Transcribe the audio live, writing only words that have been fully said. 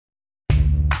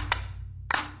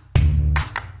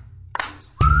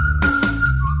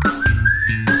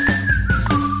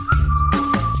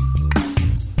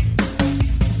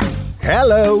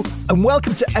Hello, and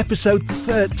welcome to episode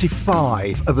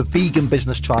 35 of the Vegan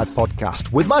Business Tribe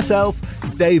podcast with myself,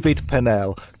 David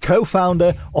Pennell,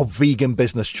 co-founder of Vegan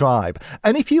Business Tribe.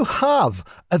 And if you have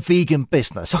a vegan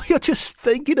business or you're just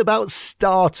thinking about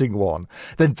starting one,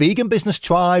 then Vegan Business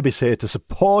Tribe is here to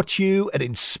support you and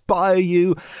inspire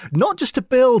you, not just to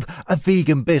build a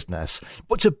vegan business,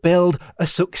 but to build a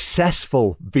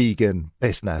successful vegan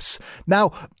business.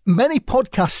 Now, many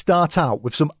podcasts start out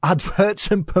with some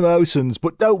adverts and promotions,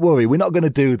 but don't worry, we're not going to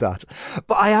do that.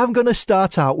 But I am going to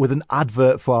start out with an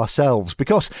advert for ourselves,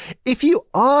 because if you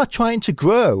are trying to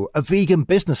grow a vegan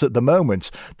business at the moment,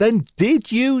 then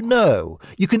did you know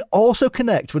you can also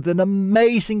connect with an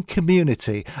amazing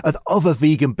community of other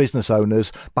vegan business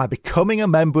owners by becoming a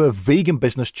member of Vegan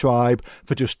Business Tribe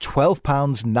for just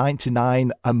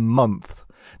 £12.99 a month.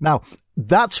 Now,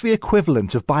 that's the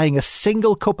equivalent of buying a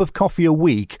single cup of coffee a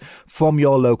week from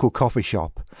your local coffee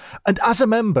shop. And as a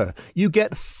member, you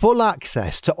get full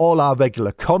access to all our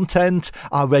regular content,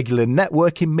 our regular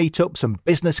networking meetups and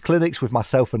business clinics with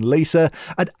myself and Lisa,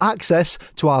 and access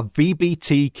to our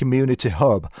VBT community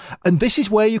hub. And this is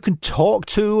where you can talk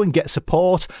to and get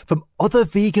support from other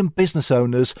vegan business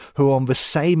owners who are on the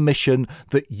same mission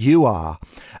that you are.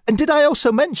 And did I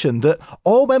also mention that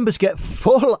all members get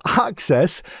full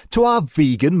access to our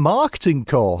vegan marketing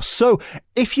course? So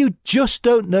if you just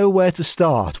don't know where to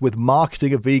start with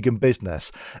marketing a vegan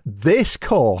business, this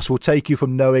course will take you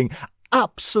from knowing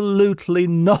absolutely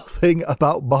nothing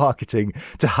about marketing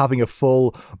to having a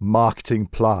full marketing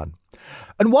plan.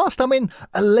 And whilst I'm in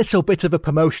a little bit of a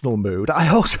promotional mood, I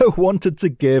also wanted to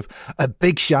give a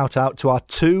big shout out to our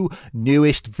two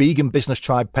newest Vegan Business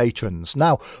Tribe patrons.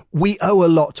 Now, we owe a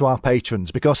lot to our patrons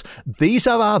because these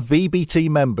are our VBT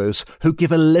members who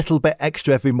give a little bit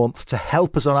extra every month to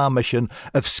help us on our mission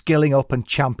of skilling up and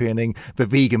championing the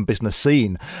vegan business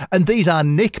scene. And these are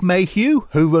Nick Mayhew,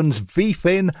 who runs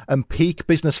VFin and Peak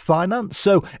Business Finance.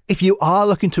 So if you are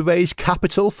looking to raise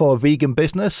capital for a vegan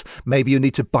business, maybe you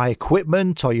need to buy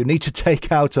equipment, or you need to take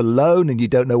out a loan and you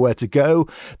don't know where to go,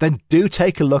 then do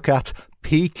take a look at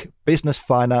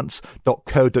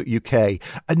peakbusinessfinance.co.uk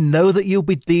and know that you'll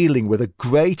be dealing with a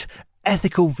great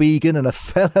ethical vegan and a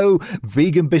fellow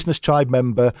Vegan Business Tribe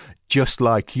member just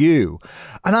like you.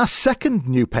 And our second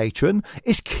new patron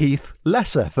is Keith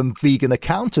Lesser from Vegan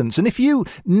Accountants. And if you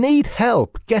need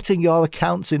help getting your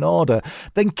accounts in order,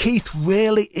 then Keith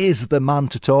really is the man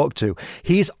to talk to.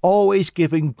 He is always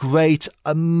giving great,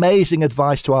 amazing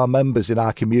advice to our members in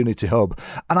our community hub.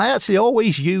 And I actually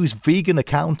always use Vegan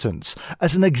Accountants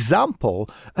as an example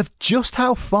of just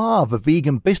how far the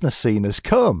vegan business scene has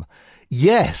come.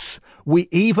 Yes, we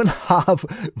even have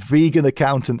vegan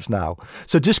accountants now.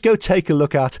 So just go take a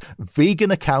look at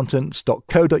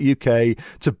veganaccountants.co.uk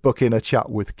to book in a chat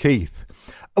with Keith.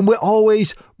 And we're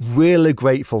always really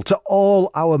grateful to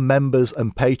all our members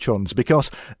and patrons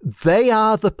because they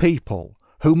are the people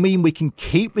who mean we can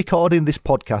keep recording this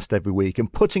podcast every week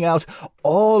and putting out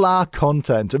all our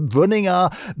content and running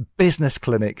our business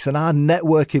clinics and our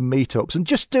networking meetups and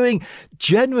just doing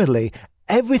generally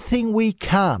everything we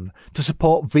can to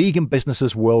support vegan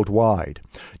businesses worldwide.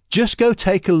 Just go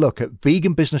take a look at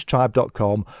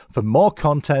veganbusinesstribe.com for more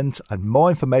content and more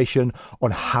information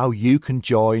on how you can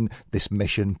join this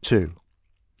mission too.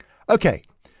 Okay,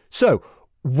 so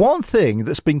one thing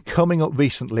that's been coming up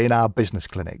recently in our business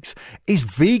clinics is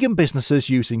vegan businesses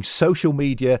using social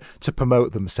media to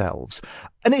promote themselves.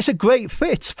 And it's a great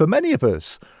fit for many of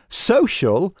us.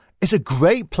 Social is a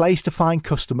great place to find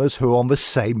customers who are on the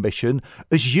same mission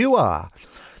as you are.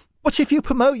 But if you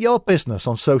promote your business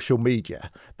on social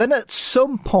media, then at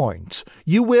some point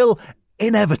you will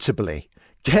inevitably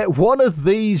get one of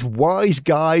these wise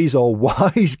guys or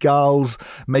wise gals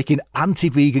making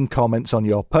anti-vegan comments on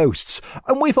your posts.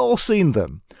 And we've all seen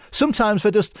them. Sometimes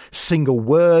they're just single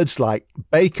words like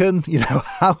bacon,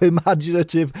 how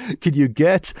imaginative can you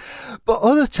get? But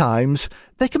other times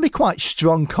they can be quite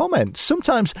strong comments,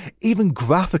 sometimes even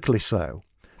graphically so.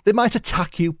 They might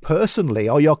attack you personally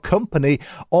or your company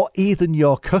or even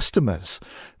your customers.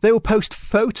 They will post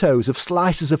photos of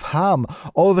slices of ham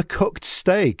or of a cooked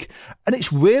steak. And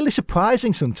it's really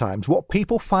surprising sometimes what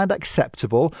people find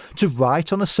acceptable to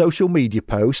write on a social media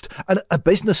post, and a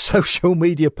business social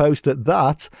media post at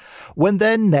that, when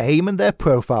their name and their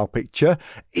profile picture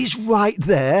is right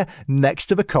there next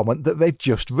to the comment that they've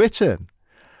just written.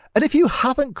 And if you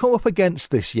haven't come up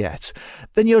against this yet,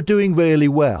 then you're doing really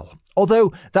well.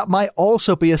 Although that might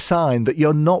also be a sign that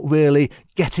you're not really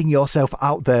getting yourself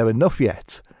out there enough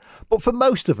yet. But for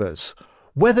most of us,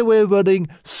 whether we're running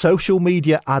social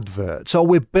media adverts or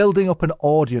we're building up an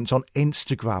audience on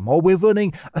Instagram or we're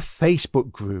running a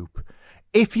Facebook group,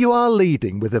 if you are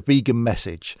leading with a vegan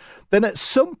message, then at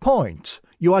some point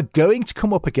you are going to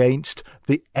come up against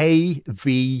the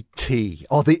AVT,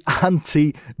 or the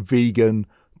anti-vegan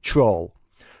troll.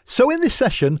 So in this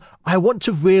session, I want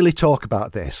to really talk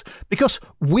about this because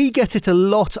we get it a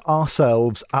lot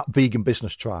ourselves at Vegan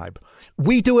Business Tribe.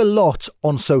 We do a lot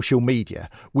on social media.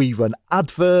 We run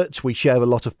adverts, we share a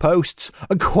lot of posts,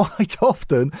 and quite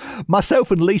often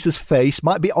myself and Lisa's face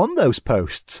might be on those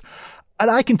posts. And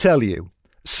I can tell you,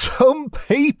 some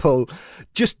people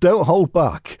just don't hold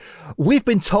back. We've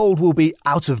been told we'll be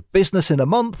out of business in a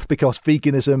month because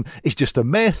veganism is just a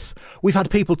myth. We've had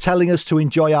people telling us to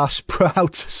enjoy our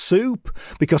sprout soup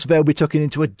because they'll be tucking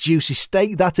into a juicy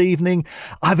steak that evening.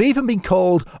 I've even been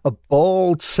called a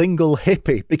bald single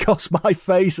hippie because my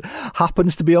face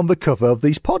happens to be on the cover of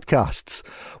these podcasts.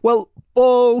 Well,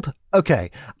 bald,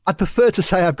 okay, I'd prefer to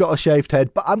say I've got a shaved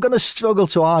head, but I'm going to struggle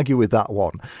to argue with that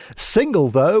one. Single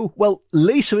though, well,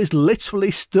 Lisa is literally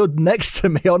stood next to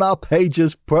me on our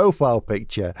page's profile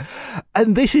picture.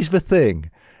 And this is the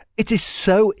thing. It is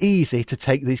so easy to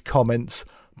take these comments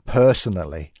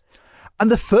personally. And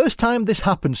the first time this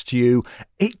happens to you,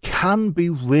 it can be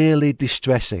really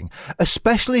distressing,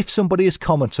 especially if somebody has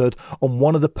commented on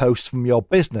one of the posts from your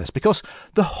business, because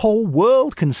the whole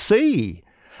world can see.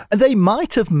 And they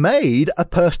might have made a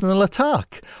personal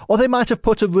attack, or they might have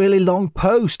put a really long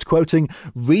post quoting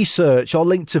research or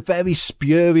linked to very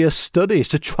spurious studies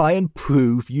to try and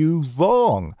prove you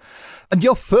wrong. And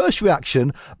your first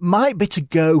reaction might be to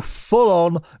go full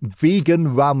on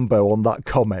vegan Rambo on that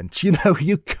comment. You know,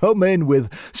 you come in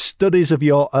with studies of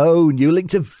your own, you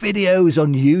link to videos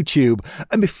on YouTube,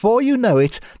 and before you know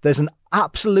it, there's an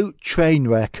absolute train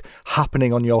wreck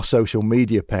happening on your social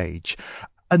media page.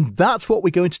 And that's what we're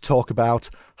going to talk about,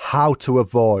 how to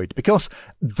avoid, because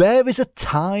there is a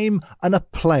time and a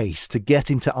place to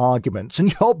get into arguments,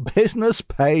 and your business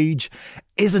page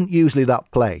isn't usually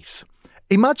that place.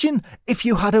 Imagine if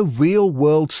you had a real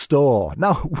world store.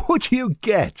 Now, would you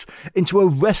get into a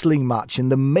wrestling match in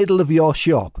the middle of your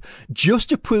shop just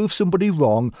to prove somebody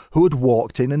wrong who had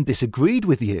walked in and disagreed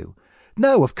with you?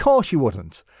 No, of course you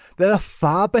wouldn't. There are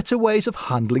far better ways of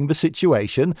handling the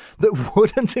situation that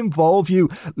wouldn't involve you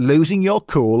losing your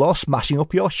cool or smashing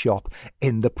up your shop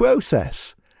in the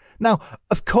process. Now,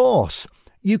 of course,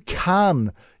 you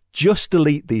can just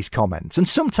delete these comments, and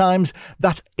sometimes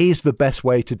that is the best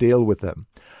way to deal with them.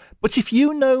 But if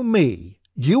you know me,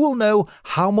 you will know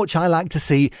how much I like to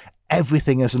see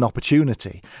everything as an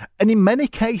opportunity. And in many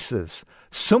cases,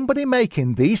 somebody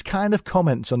making these kind of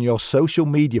comments on your social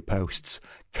media posts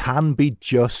can be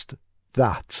just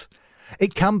that.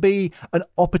 It can be an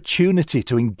opportunity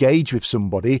to engage with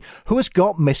somebody who has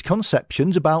got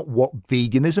misconceptions about what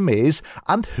veganism is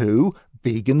and who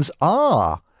vegans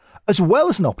are, as well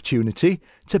as an opportunity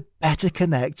to better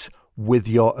connect with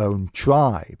your own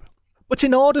tribe. But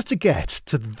in order to get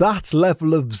to that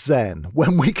level of zen,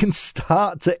 when we can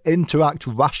start to interact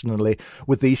rationally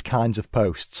with these kinds of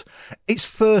posts, it's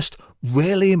first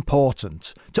really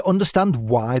important to understand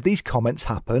why these comments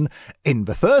happen in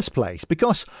the first place,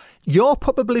 because you're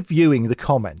probably viewing the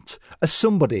comment as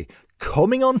somebody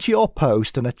coming onto your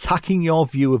post and attacking your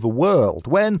view of the world,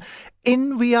 when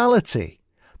in reality,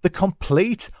 the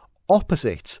complete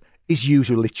opposite is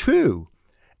usually true.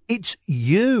 It's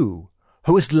you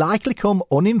who has likely come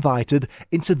uninvited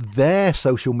into their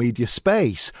social media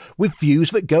space with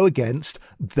views that go against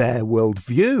their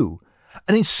worldview.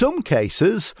 And in some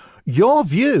cases, your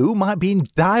view might be in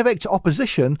direct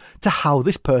opposition to how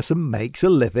this person makes a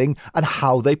living and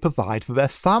how they provide for their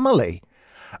family.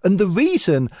 And the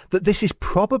reason that this is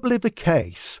probably the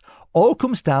case all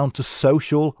comes down to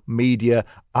social media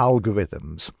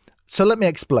algorithms. So let me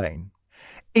explain.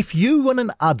 If you run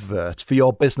an advert for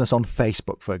your business on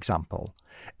Facebook, for example,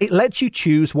 it lets you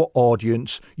choose what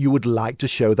audience you would like to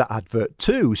show that advert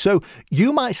to. So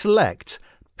you might select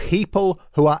people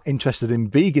who are interested in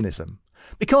veganism.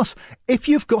 Because if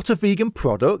you've got a vegan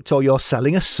product or you're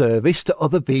selling a service to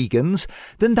other vegans,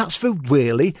 then that's the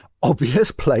really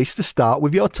obvious place to start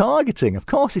with your targeting. Of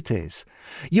course it is.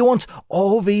 You want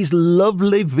all these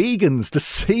lovely vegans to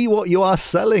see what you are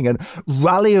selling and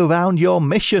rally around your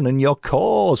mission and your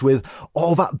cause with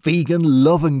all that vegan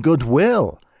love and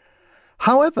goodwill.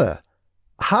 However,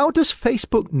 how does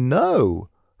Facebook know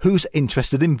who's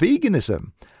interested in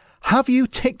veganism? Have you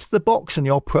ticked the box on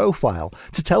your profile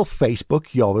to tell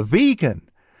Facebook you're a vegan?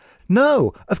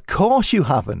 No, of course you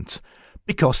haven't,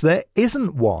 because there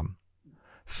isn't one.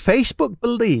 Facebook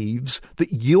believes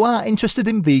that you are interested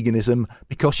in veganism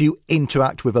because you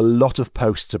interact with a lot of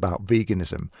posts about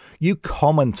veganism. You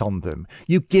comment on them.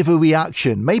 You give a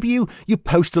reaction. Maybe you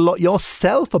post a lot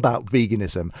yourself about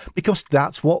veganism because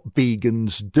that's what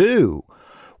vegans do.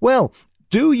 Well,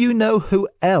 do you know who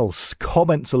else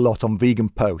comments a lot on vegan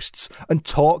posts and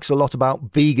talks a lot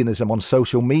about veganism on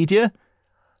social media?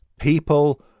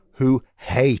 People who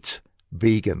hate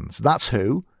vegans. That's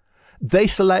who. They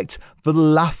select the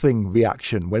laughing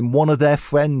reaction when one of their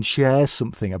friends shares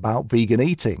something about vegan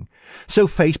eating. So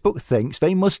Facebook thinks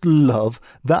they must love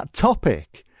that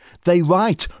topic. They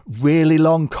write really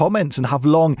long comments and have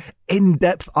long,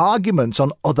 in-depth arguments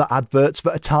on other adverts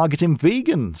that are targeting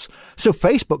vegans. So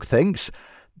Facebook thinks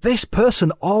this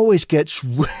person always gets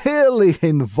really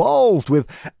involved with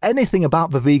anything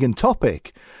about the vegan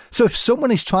topic. So if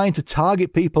someone is trying to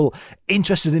target people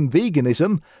interested in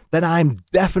veganism, then I'm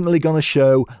definitely going to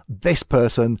show this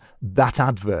person that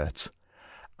advert.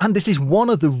 And it is one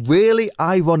of the really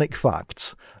ironic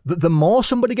facts that the more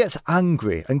somebody gets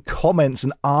angry and comments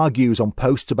and argues on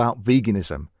posts about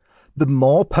veganism, the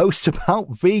more posts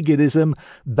about veganism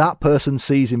that person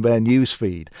sees in their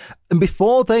newsfeed. And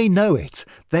before they know it,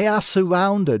 they are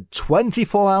surrounded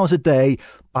 24 hours a day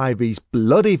by these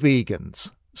bloody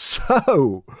vegans.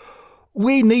 So,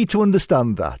 we need to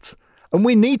understand that. And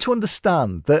we need to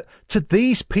understand that to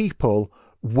these people,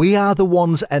 we are the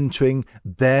ones entering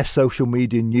their social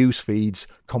media news feeds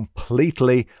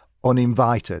completely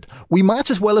uninvited. We might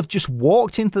as well have just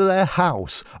walked into their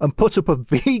house and put up a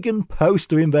vegan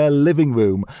poster in their living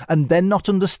room and then not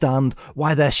understand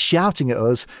why they're shouting at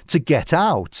us to get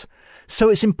out. So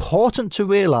it's important to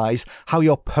realise how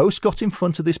your post got in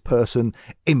front of this person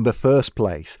in the first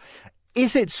place.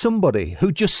 Is it somebody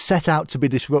who just set out to be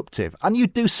disruptive? And you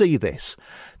do see this.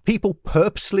 People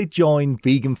purposely join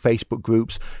vegan Facebook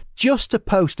groups just to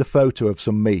post a photo of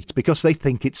some meat because they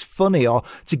think it's funny or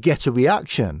to get a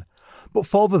reaction. But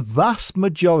for the vast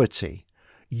majority,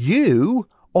 you,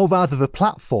 or rather the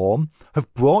platform,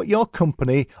 have brought your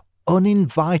company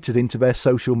uninvited into their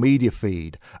social media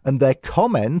feed, and their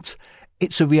comment,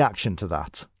 it's a reaction to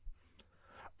that.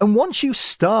 And once you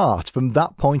start from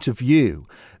that point of view,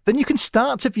 then you can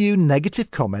start to view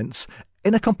negative comments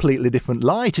in a completely different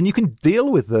light, and you can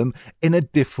deal with them in a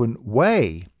different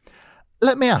way.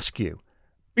 Let me ask you,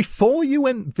 before you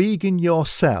went vegan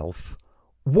yourself,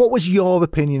 what was your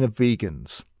opinion of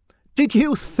vegans? Did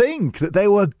you think that they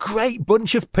were a great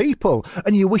bunch of people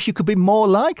and you wish you could be more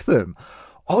like them?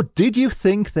 Or did you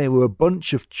think they were a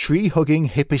bunch of tree-hugging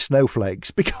hippie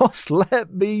snowflakes? Because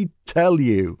let me tell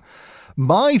you,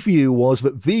 my view was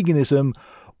that veganism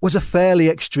was a fairly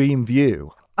extreme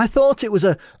view. I thought it was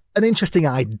an interesting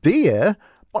idea,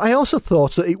 but I also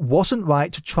thought that it wasn't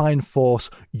right to try and force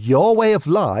your way of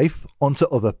life onto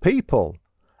other people.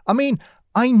 I mean,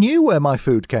 I knew where my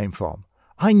food came from.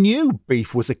 I knew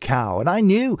beef was a cow, and I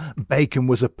knew bacon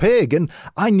was a pig, and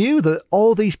I knew that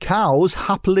all these cows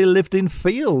happily lived in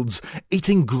fields,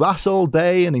 eating grass all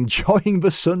day and enjoying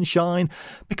the sunshine,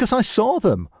 because I saw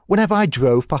them whenever I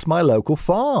drove past my local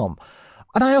farm.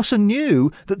 And I also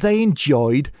knew that they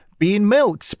enjoyed being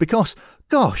milked, because,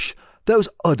 gosh, those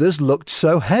udders looked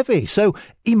so heavy. So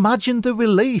imagine the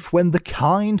relief when the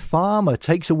kind farmer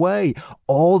takes away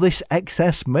all this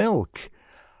excess milk.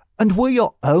 And were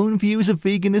your own views of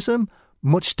veganism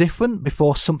much different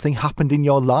before something happened in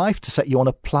your life to set you on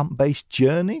a plant-based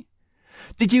journey?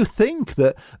 Did you think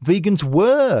that vegans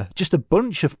were just a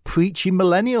bunch of preachy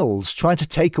millennials trying to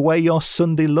take away your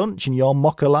Sunday lunch and your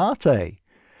mocha latte?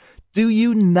 Do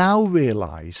you now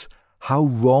realise how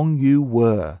wrong you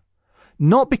were?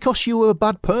 Not because you were a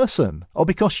bad person or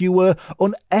because you were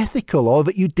unethical or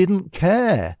that you didn't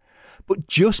care, but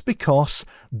just because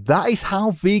that is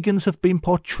how vegans have been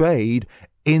portrayed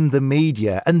in the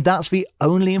media, and that's the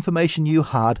only information you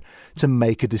had to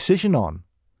make a decision on.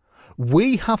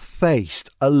 We have faced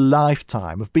a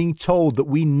lifetime of being told that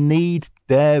we need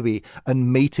dairy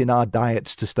and meat in our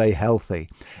diets to stay healthy,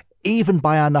 even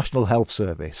by our National Health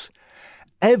Service.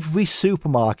 Every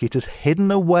supermarket has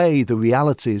hidden away the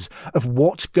realities of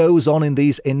what goes on in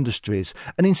these industries,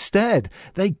 and instead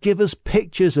they give us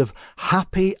pictures of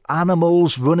happy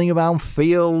animals running around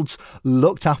fields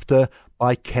looked after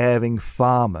by caring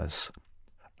farmers.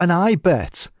 And I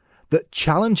bet that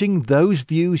challenging those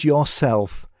views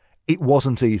yourself, it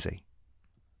wasn't easy.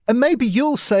 And maybe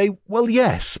you'll say, well,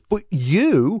 yes, but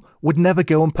you would never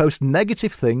go and post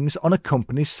negative things on a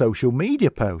company's social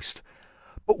media post.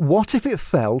 But what if it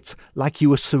felt like you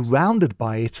were surrounded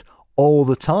by it all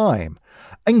the time.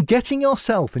 And getting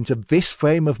yourself into this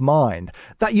frame of mind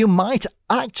that you might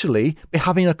actually be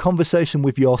having a conversation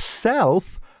with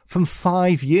yourself from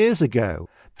 5 years ago.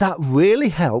 That really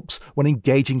helps when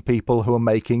engaging people who are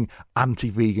making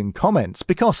anti-vegan comments.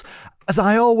 Because, as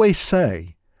I always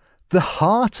say, the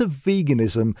heart of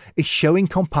veganism is showing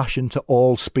compassion to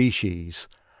all species,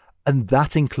 and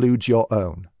that includes your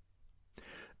own.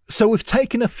 So we've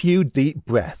taken a few deep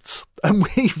breaths and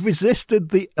we've resisted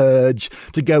the urge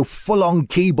to go full-on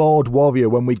keyboard warrior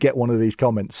when we get one of these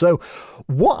comments. So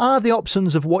what are the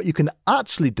options of what you can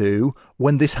actually do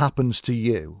when this happens to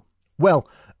you? Well,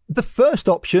 the first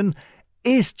option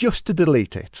is just to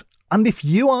delete it. And if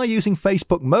you are using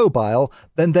Facebook Mobile,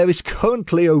 then there is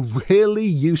currently a really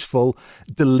useful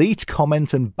delete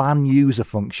comment and ban user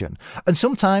function. And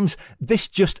sometimes this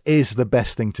just is the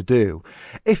best thing to do.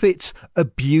 If it's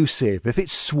abusive, if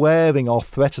it's swearing or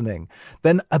threatening,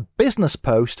 then a business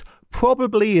post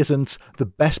probably isn't the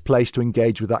best place to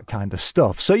engage with that kind of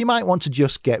stuff. So you might want to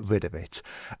just get rid of it.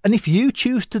 And if you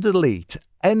choose to delete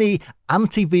any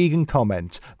anti-vegan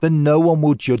comment, then no one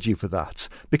will judge you for that,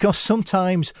 because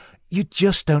sometimes you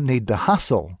just don't need the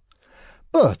hassle.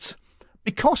 But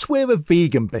because we're a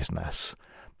vegan business,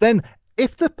 then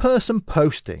if the person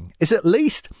posting is at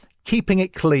least keeping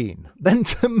it clean, then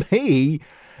to me,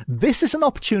 this is an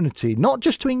opportunity not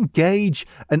just to engage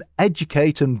and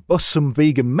educate and bust some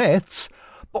vegan myths,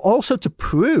 but also to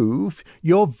prove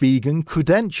your vegan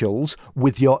credentials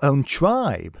with your own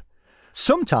tribe.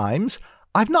 Sometimes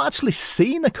I've not actually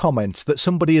seen a comment that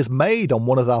somebody has made on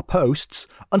one of our posts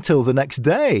until the next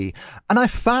day, and I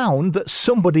found that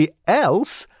somebody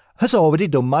else has already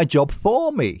done my job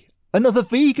for me. Another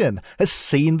vegan has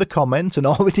seen the comment and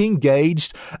already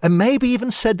engaged, and maybe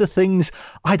even said the things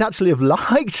I'd actually have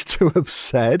liked to have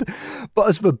said, but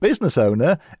as the business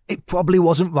owner, it probably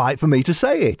wasn't right for me to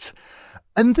say it.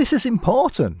 And this is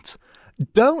important.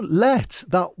 Don't let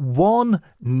that one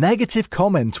negative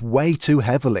comment weigh too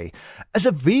heavily. As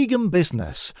a vegan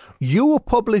business, you will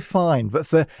probably find that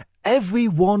for every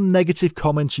one negative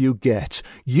comment you get,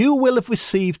 you will have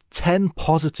received 10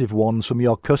 positive ones from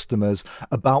your customers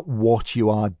about what you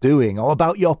are doing or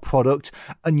about your product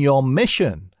and your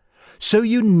mission. So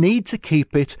you need to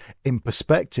keep it in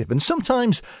perspective. And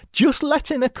sometimes just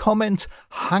letting a comment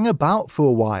hang about for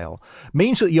a while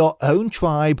means that your own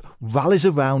tribe rallies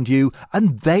around you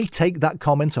and they take that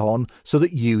comment on so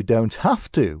that you don't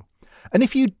have to. And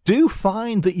if you do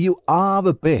find that you are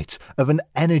a bit of an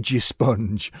energy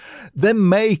sponge, then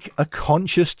make a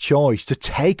conscious choice to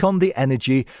take on the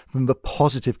energy from the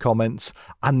positive comments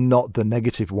and not the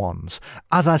negative ones.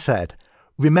 As I said,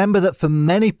 remember that for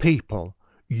many people,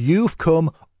 you've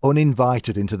come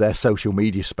uninvited into their social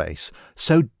media space,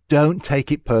 so don't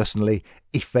take it personally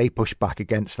if they push back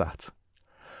against that.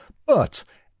 But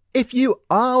if you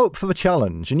are up for a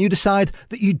challenge and you decide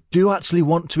that you do actually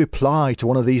want to reply to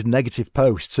one of these negative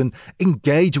posts and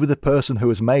engage with the person who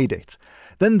has made it,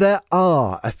 then there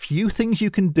are a few things you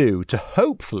can do to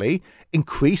hopefully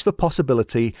increase the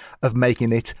possibility of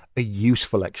making it a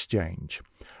useful exchange.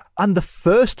 And the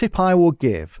first tip I will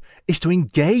give is to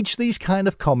engage these kind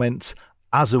of comments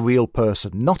as a real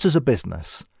person, not as a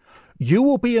business. You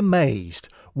will be amazed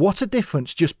what a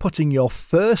difference just putting your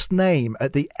first name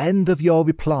at the end of your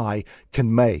reply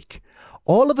can make.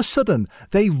 All of a sudden,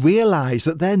 they realise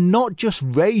that they're not just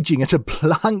raging at a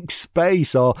blank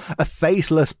space or a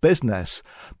faceless business,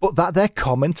 but that their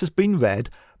comment has been read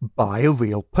by a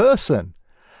real person.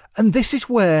 And this is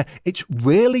where it's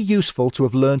really useful to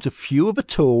have learnt a few of the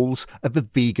tools of a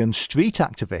vegan street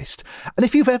activist. And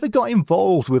if you've ever got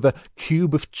involved with a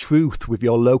Cube of Truth with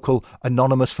your local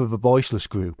Anonymous for the Voiceless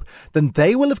group, then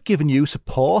they will have given you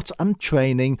support and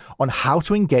training on how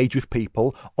to engage with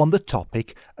people on the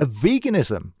topic of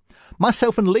veganism.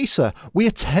 Myself and Lisa, we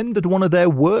attended one of their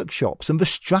workshops, and the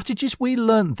strategies we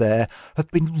learnt there have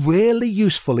been really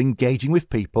useful engaging with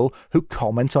people who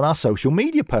comment on our social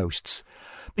media posts.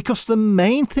 Because the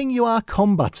main thing you are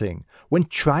combating when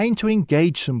trying to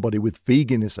engage somebody with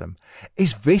veganism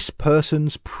is this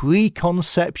person's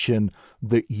preconception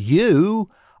that you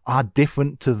are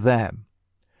different to them.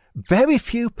 Very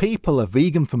few people are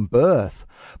vegan from birth,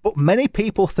 but many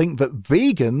people think that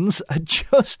vegans are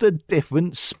just a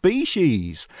different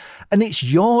species. And it's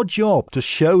your job to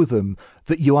show them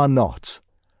that you are not.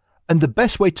 And the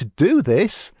best way to do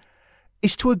this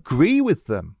is to agree with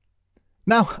them.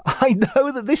 Now, I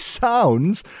know that this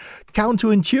sounds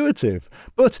counterintuitive,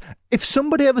 but if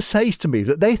somebody ever says to me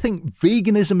that they think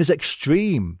veganism is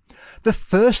extreme, the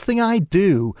first thing I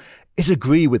do is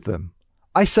agree with them.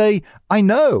 I say, I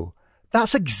know,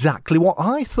 that's exactly what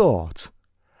I thought.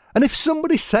 And if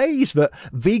somebody says that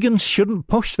vegans shouldn't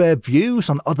push their views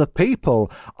on other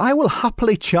people, I will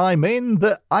happily chime in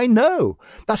that I know.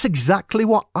 That's exactly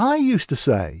what I used to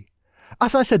say.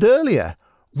 As I said earlier,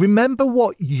 remember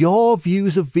what your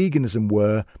views of veganism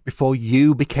were before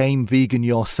you became vegan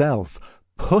yourself.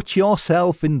 Put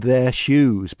yourself in their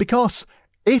shoes, because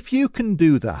if you can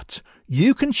do that,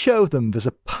 you can show them there's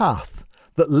a path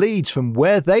that leads from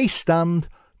where they stand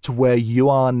to where you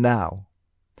are now.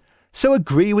 So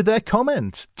agree with their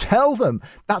comments. Tell them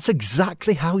that's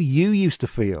exactly how you used to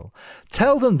feel.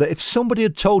 Tell them that if somebody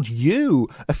had told you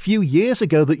a few years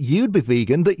ago that you'd be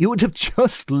vegan, that you would have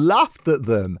just laughed at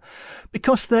them.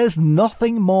 Because there's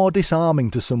nothing more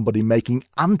disarming to somebody making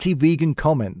anti-vegan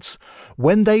comments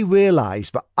when they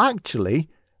realise that actually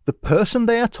the person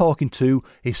they are talking to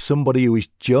is somebody who is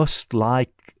just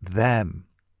like them.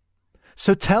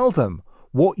 So tell them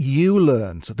what you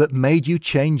learned that made you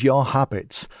change your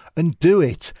habits, and do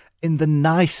it in the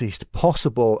nicest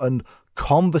possible and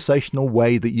conversational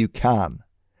way that you can.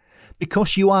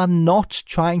 Because you are not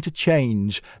trying to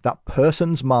change that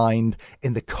person's mind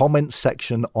in the comments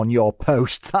section on your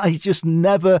post. That is just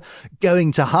never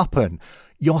going to happen.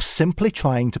 You're simply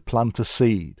trying to plant a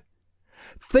seed.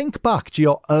 Think back to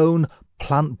your own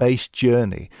plant-based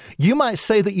journey. You might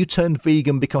say that you turned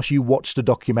vegan because you watched a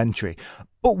documentary,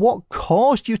 but what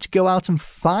caused you to go out and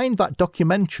find that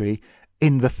documentary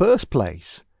in the first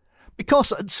place?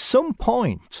 Because at some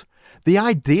point, the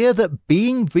idea that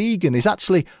being vegan is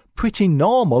actually pretty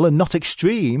normal and not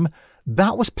extreme,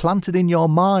 that was planted in your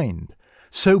mind.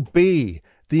 So be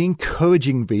the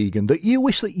encouraging vegan that you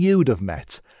wish that you'd have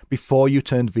met before you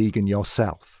turned vegan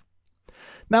yourself.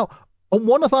 Now, on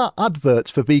one of our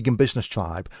adverts for Vegan Business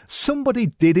Tribe, somebody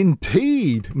did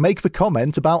indeed make the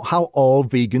comment about how all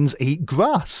vegans eat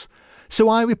grass. So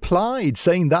I replied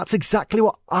saying that's exactly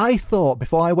what I thought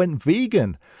before I went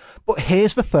vegan. But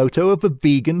here's the photo of the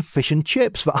vegan fish and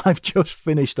chips that I've just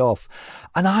finished off.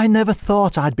 And I never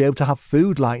thought I'd be able to have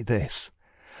food like this.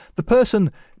 The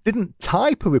person didn't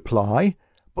type a reply,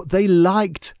 but they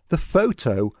liked the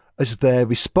photo as their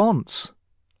response.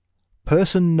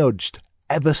 Person nudged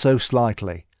ever so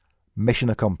slightly. Mission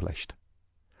accomplished.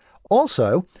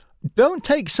 Also, don't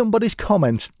take somebody's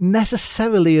comments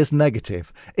necessarily as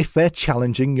negative if they're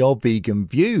challenging your vegan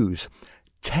views.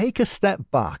 Take a step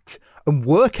back and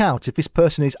work out if this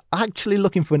person is actually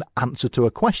looking for an answer to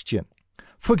a question.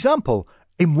 For example,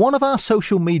 in one of our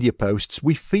social media posts,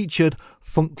 we featured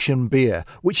Function Beer,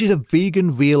 which is a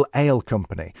vegan real ale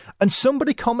company. And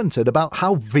somebody commented about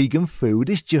how vegan food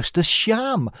is just a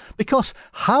sham, because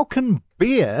how can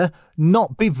beer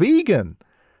not be vegan?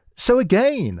 So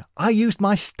again, I used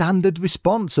my standard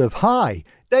response of, "Hi,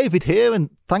 David here, and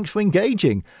thanks for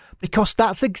engaging," because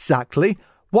that's exactly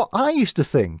what I used to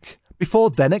think,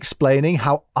 before then explaining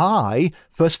how I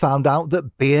first found out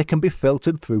that beer can be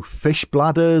filtered through fish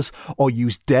bladders or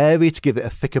use dairy to give it a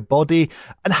thicker body,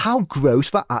 and how gross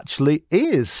that actually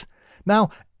is. Now,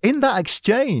 in that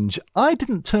exchange, I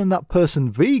didn't turn that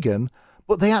person vegan,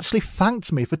 but they actually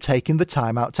thanked me for taking the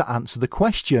time out to answer the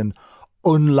question,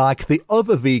 unlike the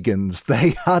other vegans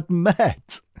they had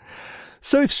met.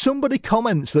 So if somebody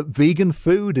comments that vegan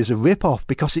food is a rip-off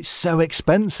because it's so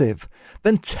expensive,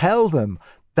 then tell them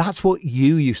that's what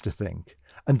you used to think,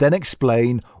 and then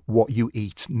explain what you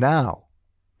eat now.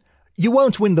 You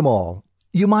won't win them all.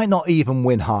 You might not even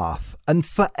win half. And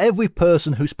for every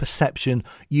person whose perception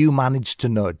you manage to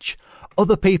nudge,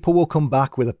 other people will come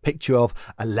back with a picture of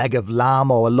a leg of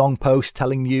lamb or a long post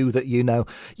telling you that,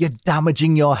 you're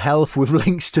damaging your health with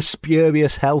links to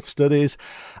spurious health studies.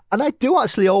 And I do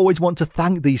actually always want to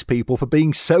thank these people for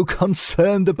being so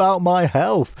concerned about my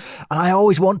health. And I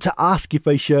always want to ask if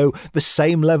they show the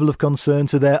same level of concern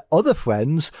to their other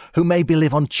friends who maybe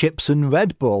live on chips and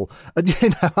Red Bull, and,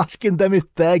 asking them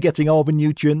if they're getting all the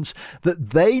nutrients that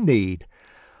they need.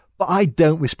 But I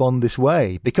don't respond this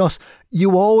way, because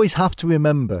you always have to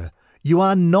remember, you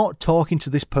are not talking to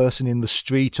this person in the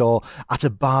street or at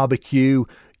a barbecue.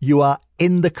 You are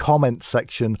in the comments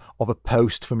section of a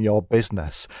post from your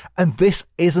business. And this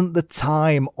isn't the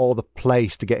time or the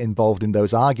place to get involved in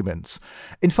those arguments.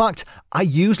 In fact, I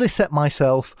usually set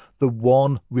myself the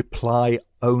one reply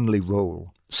only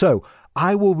rule. So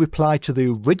I will reply to the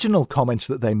original comments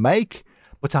that they make,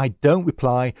 but I don't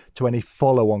reply to any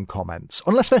follow-on comments,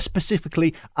 unless they're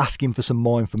specifically asking for some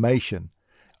more information.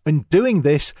 And doing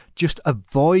this just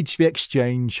avoids the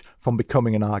exchange from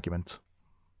becoming an argument.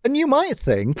 And you might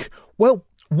think, well,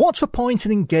 what's the point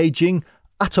in engaging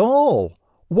at all?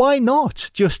 Why not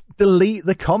just delete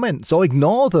the comments or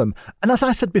ignore them? And as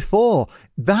I said before,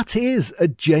 that is a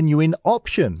genuine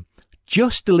option.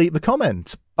 Just delete the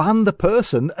comment. ban the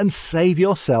person and save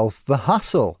yourself the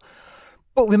hassle.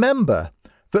 But remember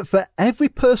that for every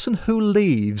person who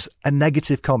leaves a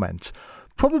negative comment,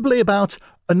 probably about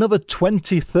another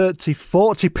 20, 30,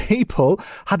 40 people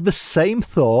had the same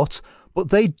thought,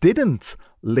 but they didn't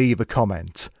leave a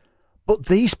comment. But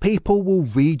these people will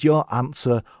read your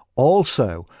answer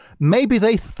also. Maybe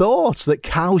they thought that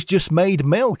cows just made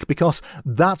milk because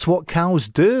that's what cows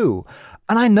do.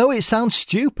 And I know it sounds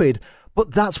stupid,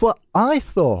 but that's what I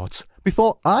thought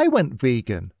before I went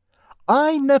vegan.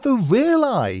 I never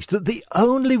realised that the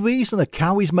only reason a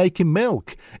cow is making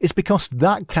milk is because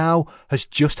that cow has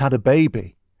just had a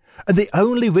baby. And the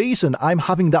only reason I'm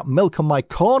having that milk on my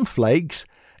cornflakes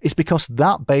is because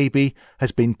that baby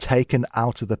has been taken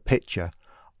out of the picture.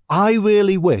 I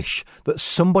really wish that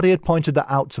somebody had pointed that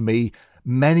out to me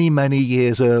many, many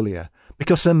years earlier,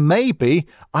 because then maybe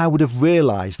I would have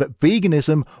realised that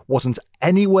veganism wasn't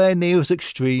anywhere near as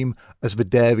extreme as the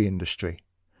dairy industry.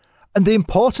 And the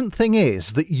important thing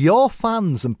is that your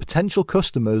fans and potential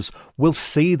customers will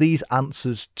see these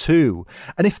answers too.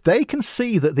 And if they can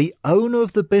see that the owner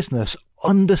of the business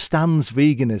understands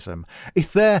veganism,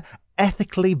 if they're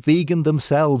ethically vegan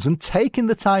themselves and taking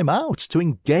the time out to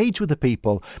engage with the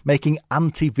people making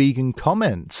anti-vegan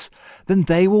comments, then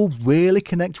they will really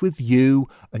connect with you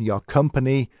and your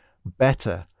company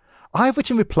better. I've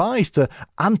written replies to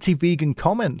anti-vegan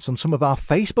comments on some of our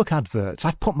Facebook adverts.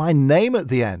 I've put my name at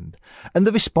the end, and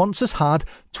the response has had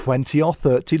 20 or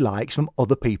 30 likes from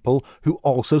other people who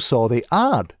also saw the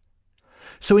ad.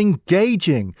 So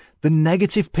engaging the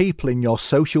negative people in your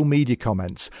social media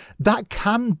comments, that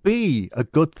can be a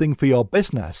good thing for your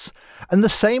business. And the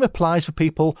same applies for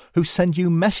people who send you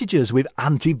messages with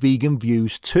anti-vegan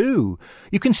views too.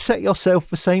 You can set yourself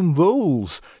the same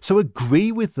rules, so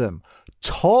agree with them.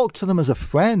 Talk to them as a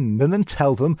friend and then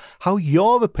tell them how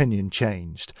your opinion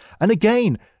changed. And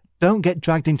again, don't get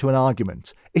dragged into an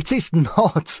argument. It is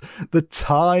not the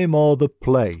time or the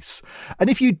place. And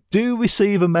if you do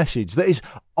receive a message that is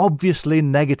obviously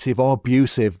negative or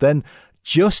abusive, then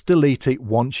just delete it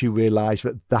once you realise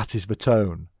that that is the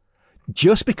tone.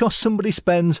 Just because somebody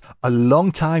spends a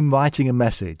long time writing a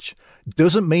message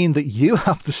doesn't mean that you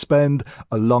have to spend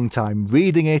a long time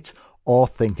reading it or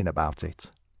thinking about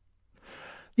it.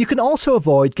 You can also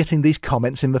avoid getting these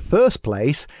comments in the first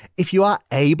place if you are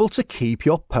able to keep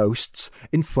your posts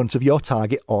in front of your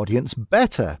target audience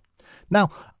better.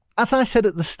 Now, as I said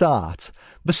at the start,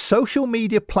 the social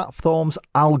media platforms'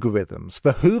 algorithms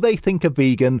for who they think are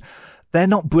vegan, they're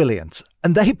not brilliant,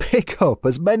 and they pick up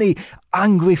as many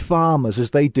angry farmers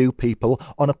as they do people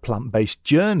on a plant-based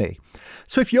journey.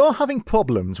 So if you're having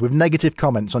problems with negative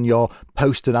comments on your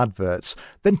post and adverts,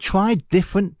 then try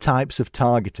different types of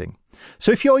targeting.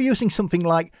 So if you're using something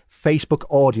like Facebook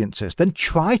audiences, then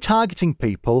try targeting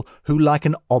people who like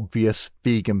an obvious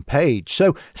vegan page.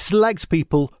 So select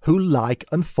people who like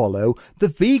and follow the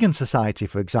Vegan Society,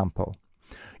 for example.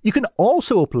 You can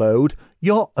also upload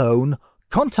your own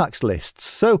contacts lists.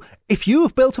 So if you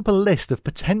have built up a list of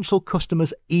potential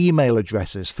customers' email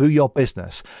addresses through your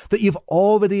business that you've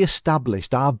already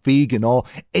established are vegan or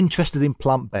interested in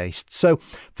plant-based, so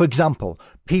for example,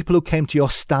 people who came to your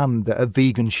stand at a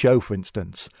vegan show, for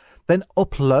instance, then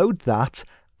upload that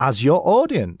as your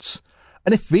audience.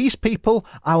 And if these people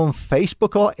are on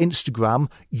Facebook or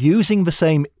Instagram using the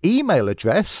same email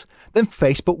address, then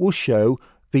Facebook will show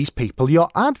these people your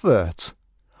advert.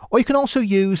 Or you can also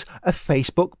use a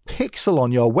Facebook pixel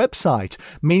on your website,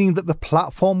 meaning that the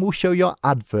platform will show your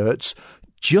adverts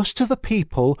just to the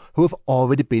people who have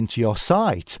already been to your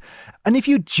site. And if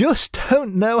you just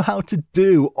don't know how to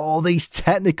do all these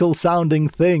technical sounding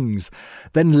things,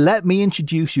 then let me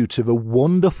introduce you to the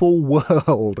wonderful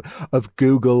world of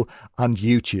Google and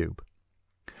YouTube.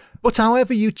 But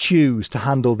however you choose to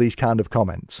handle these kind of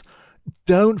comments,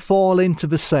 don't fall into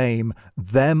the same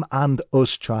them and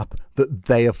us trap that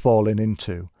they are falling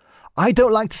into. I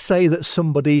don't like to say that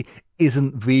somebody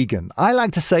isn't vegan. I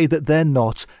like to say that they're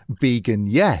not vegan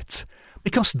yet,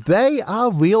 because they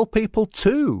are real people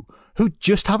too, who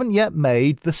just haven't yet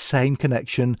made the same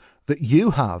connection that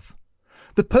you have.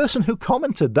 The person who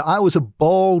commented that I was a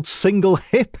bald single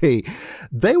hippie,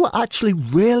 they were actually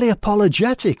really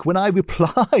apologetic when I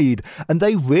replied, and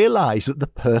they realised that the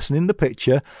person in the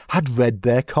picture had read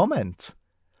their comment.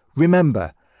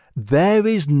 Remember, there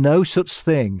is no such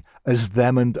thing as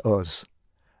them and us.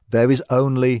 There is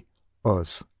only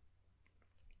us.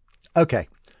 Okay,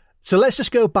 so let's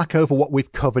just go back over what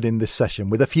we've covered in this session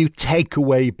with a few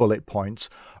takeaway bullet points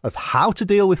of how to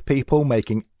deal with people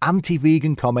making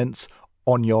anti-vegan comments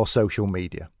on your social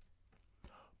media.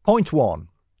 Point 1.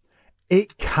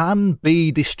 It can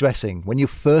be distressing when you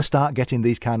first start getting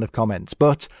these kind of comments,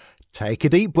 but take a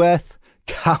deep breath,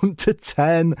 count to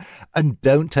 10, and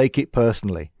don't take it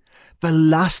personally. The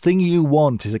last thing you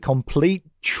want is a complete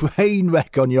train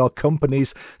wreck on your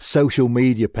company's social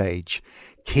media page.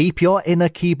 Keep your inner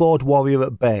keyboard warrior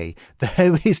at bay.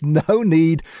 There is no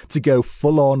need to go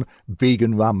full on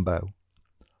vegan Rambo.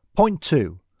 Point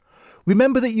 2.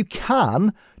 Remember that you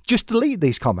can just delete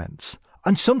these comments.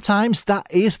 And sometimes that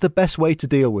is the best way to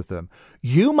deal with them.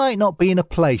 You might not be in a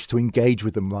place to engage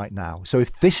with them right now. So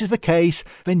if this is the case,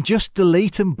 then just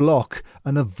delete and block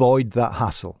and avoid that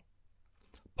hassle.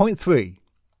 Point 3.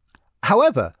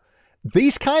 However,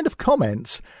 these kind of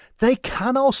comments, they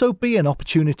can also be an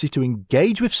opportunity to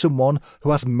engage with someone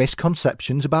who has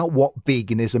misconceptions about what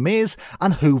veganism is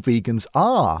and who vegans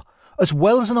are, as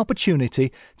well as an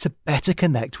opportunity to better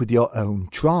connect with your own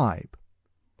tribe.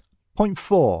 Point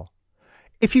 4.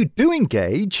 If you do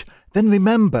engage, then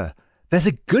remember, there's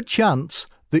a good chance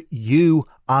that you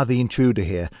are the intruder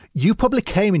here. You probably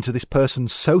came into this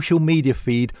person's social media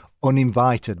feed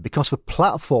uninvited because the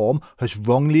platform has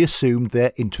wrongly assumed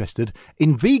they're interested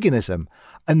in veganism.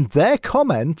 And their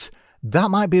comment, that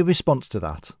might be a response to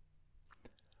that.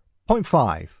 Point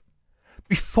 5.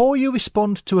 Before you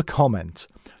respond to a comment,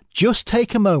 just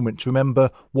take a moment to remember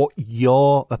what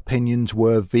your opinions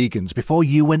were of vegans before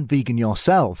you went vegan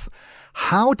yourself.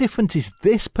 How different is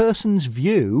this person's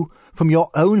view from your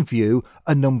own view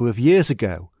a number of years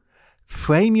ago?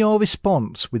 Frame your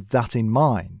response with that in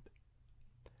mind.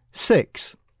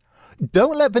 6.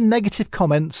 Don't let the negative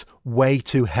comments weigh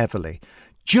too heavily.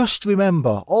 Just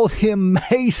remember all the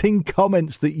amazing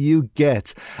comments that you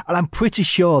get, and I'm pretty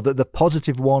sure that the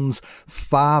positive ones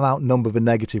far outnumber the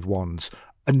negative ones,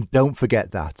 and don't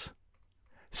forget that.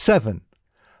 7.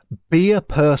 Be a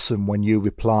person when you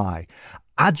reply.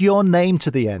 Add your name to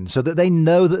the end so that they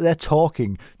know that they're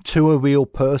talking to a real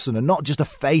person and not just a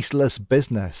faceless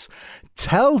business.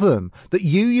 Tell them that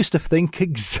you used to think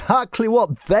exactly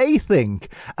what they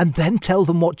think, and then tell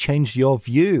them what changed your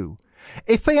view.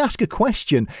 If they ask a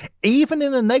question, even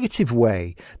in a negative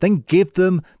way, then give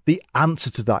them the answer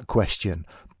to that question.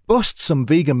 Bust some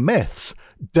vegan myths.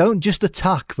 Don't just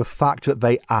attack the fact that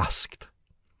they asked.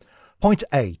 Point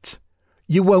 8.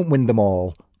 You won't win them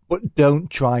all, but don't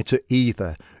try to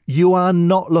either. You are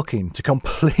not looking to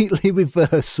completely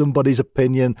reverse somebody's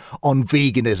opinion on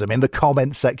veganism in the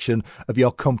comment section of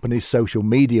your company's social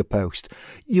media post.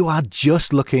 You are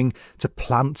just looking to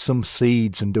plant some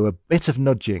seeds and do a bit of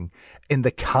nudging in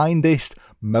the kindest,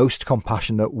 most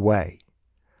compassionate way.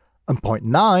 And point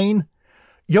 9,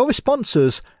 your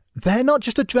responses, they're not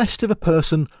just addressed to the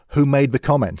person who made the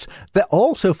comment. They're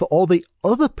also for all the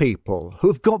other people who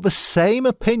have got the same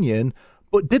opinion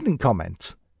but didn't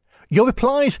comment. Your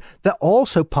replies, they're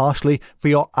also partially for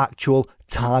your actual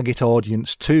target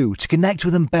audience too, to connect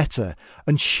with them better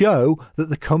and show that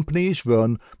the company is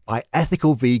run by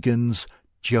ethical vegans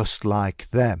just like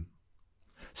them.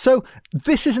 So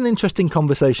this is an interesting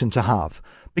conversation to have,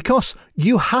 because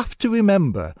you have to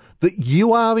remember that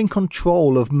you are in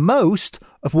control of most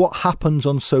of what happens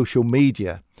on social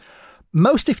media.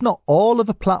 Most, if not all, of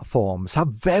the platforms have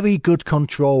very good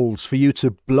controls for you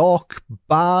to block,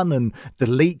 ban and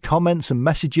delete comments and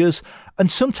messages, and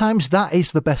sometimes that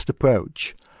is the best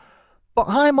approach. But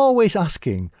I'm always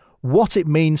asking what it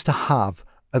means to have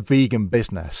a vegan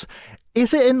business.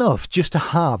 Is it enough just to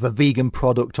have a vegan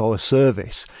product or a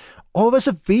service? Or as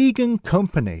a vegan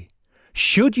company,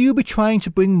 should you be trying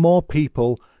to bring more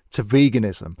people to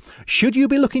veganism? Should you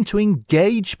be looking to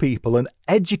engage people and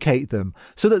educate them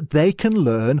so that they can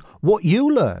learn what you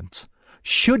learned?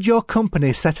 Should your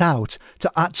company set out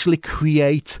to actually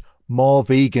create more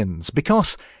vegans?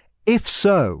 Because if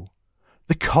so,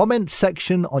 the comment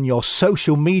section on your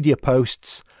social media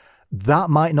posts, that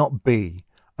might not be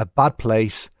a bad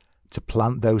place to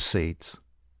plant those seeds.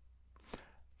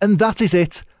 And that is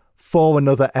it for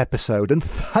another episode, and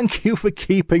thank you for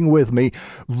keeping with me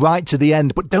right to the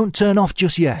end. But don't turn off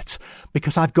just yet,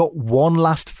 because I've got one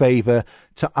last favour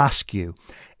to ask you.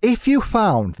 If you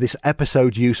found this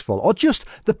episode useful, or just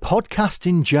the podcast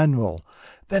in general,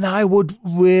 then I would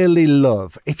really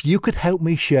love if you could help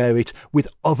me share it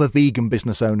with other vegan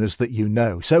business owners that you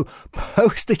know. So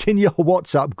post it in your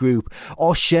WhatsApp group,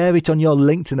 or share it on your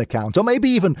LinkedIn account, or maybe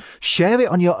even share it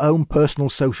on your own personal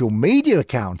social media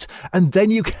account, and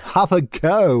then you can have a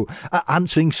go at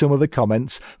answering some of the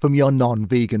comments from your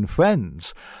non-vegan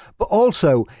friends. But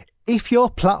also, if your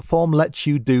platform lets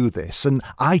you do this, and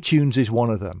iTunes is one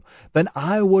of them, then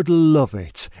I would love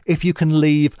it if you can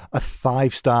leave a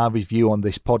 5-star review on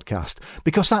this podcast,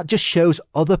 because that just shows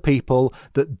other people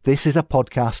that this is a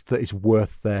podcast that is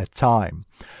worth their time.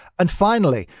 And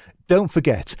finally, don't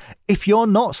forget, if you're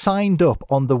not signed up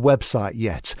on the website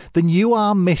yet, then you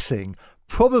are missing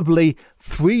probably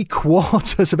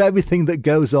 3/4 of everything that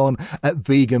goes on at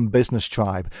Vegan Business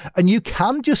Tribe. And you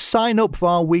can just sign up for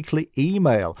our weekly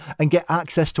email and get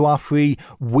access to our free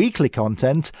weekly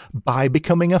content by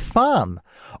becoming a fan.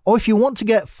 Or if you want to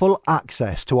get full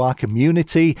access to our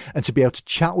community and to be able to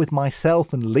chat with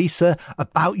myself and Lisa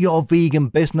about your vegan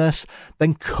business,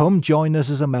 then come join us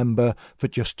as a member for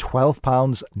just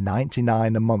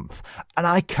 £12.99 a month. And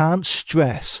I can't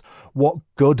stress what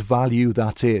good value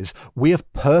that is. We have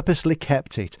purposely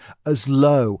kept it as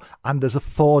low and as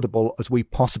affordable as we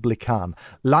possibly can.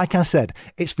 Like I said,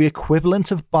 it's the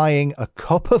equivalent of buying a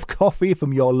cup of coffee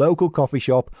from your local coffee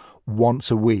shop once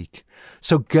a week.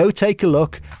 So go take a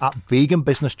look at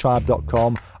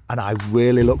veganbusinesstribe.com, and I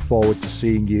really look forward to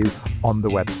seeing you on the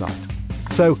website.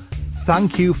 So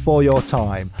thank you for your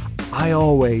time. I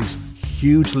always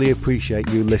hugely appreciate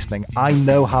you listening. I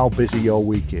know how busy your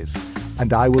week is,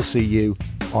 and I will see you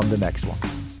on the next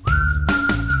one.